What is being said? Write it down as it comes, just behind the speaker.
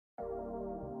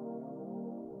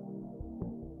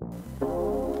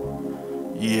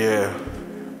Yeah,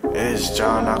 it's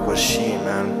JohnAquaShii,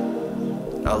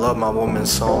 man. I love my woman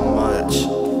so much.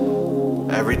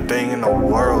 Everything in the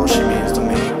world she means to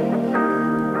me.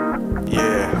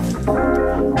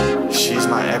 Yeah, she's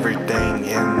my everything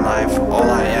in life. All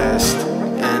I asked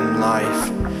in life.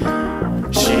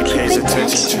 She pays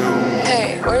attention to me.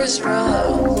 Hey, where's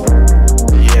Rolo?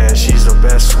 Yeah, she's the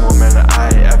best woman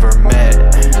I ever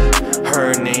met.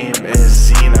 Her name is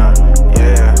Xina.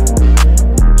 Yeah,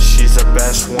 she's the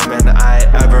best woman I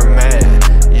ever met.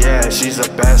 Yeah, she's the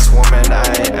best woman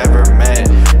I ever met.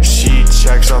 She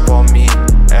checks up on me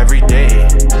every day,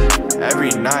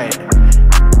 every night.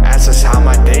 Asks us how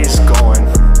my day's going.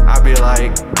 I be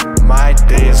like, my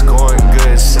day's going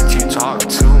good since you talked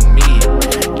to me.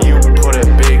 You put a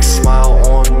big smile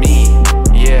on me.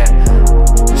 Yeah,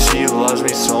 she loves me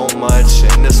so much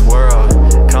in this world.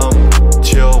 Come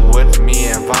chill with me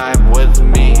and vibe with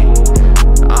me.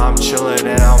 I'm chilling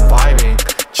and I'm vibing,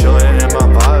 chilling in my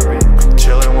vibing,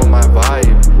 chilling with my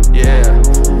vibe. Yeah,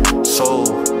 so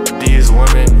these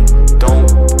women don't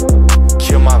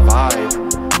kill my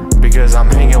vibe because I'm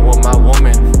hanging with my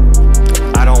woman.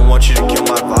 I don't want you to kill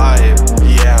my vibe.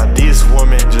 Yeah, these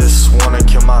women just wanna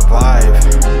kill my vibe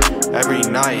every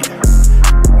night.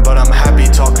 But I'm happy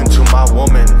talking to my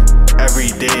woman every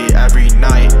day, every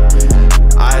night.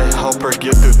 I help her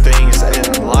get through things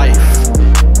in life.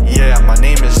 Yeah, my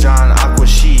name is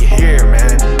JohnAquaShii here,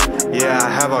 man. Yeah, I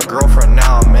have a girlfriend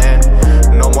now, man.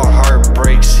 No more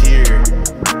heartbreaks here.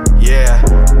 Yeah,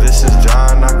 this is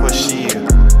JohnAquaShii.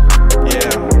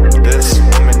 Yeah, this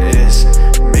woman is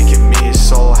making me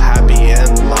so happy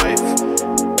in life.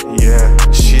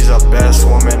 Yeah, she's the best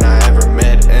woman I ever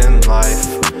met in life.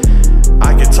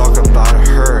 I could talk about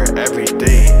her every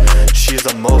day. She's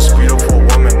the most beautiful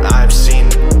woman I've seen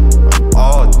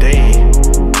all day,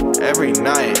 every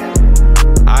night.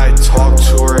 I talk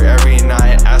to her every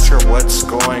night, ask her what's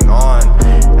going on.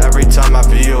 Every time I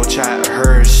video chat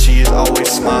her, she's always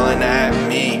smiling at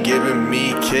me, giving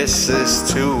me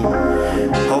kisses too.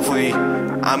 Hopefully,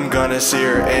 I'm gonna see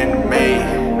her in May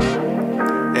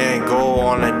and go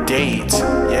on a date.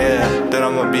 Yeah, then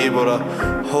I'm gonna be able to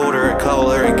hold her,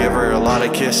 cuddle her, and give her a lot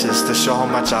of kisses to show how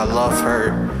much I love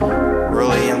her.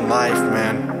 Really in life,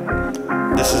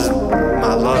 man. This is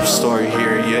my love story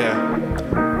here, yeah.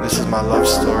 This is my love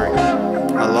story.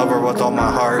 I love her with all my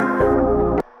heart.